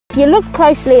If you look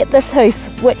closely at this hoof,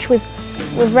 which we've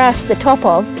rasped the top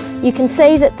of, you can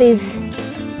see that there's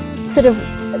sort of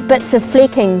bits of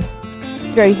flecking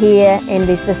through here, and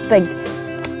there's this big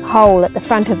hole at the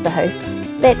front of the hoof.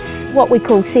 That's what we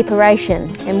call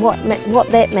separation, and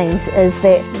what that means is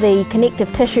that the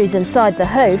connective tissues inside the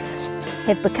hoof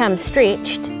have become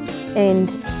stretched, and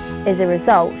as a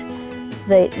result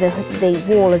the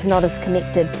wall is not as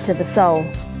connected to the sole.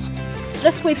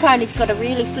 This wee pony's got a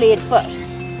really flared foot.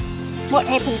 What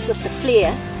happens with the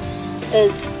flare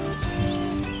is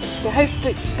the hoof's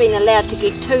been allowed to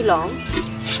get too long.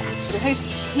 The hoof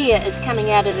here is coming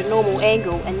out at a normal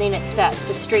angle, and then it starts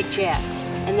to stretch out,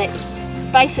 and that's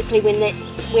basically when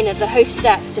the hoof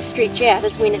starts to stretch out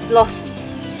is when it's lost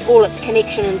all its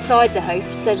connection inside the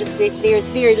hoof, so that there is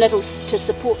very little to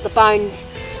support the bones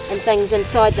and things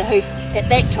inside the hoof at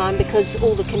that time, because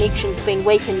all the connection's been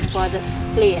weakened by this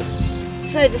flare.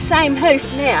 So the same hoof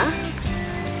now,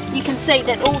 you can see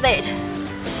that all that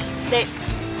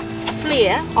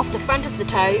flare off the front of the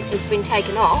toe has been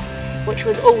taken off, which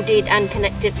was all dead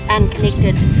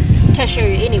unconnected tissue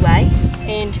anyway,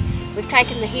 and we've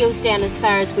taken the heels down as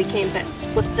far as we can, but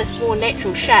with this more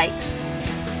natural shape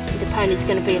the pony's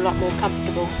going to be a lot more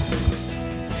comfortable.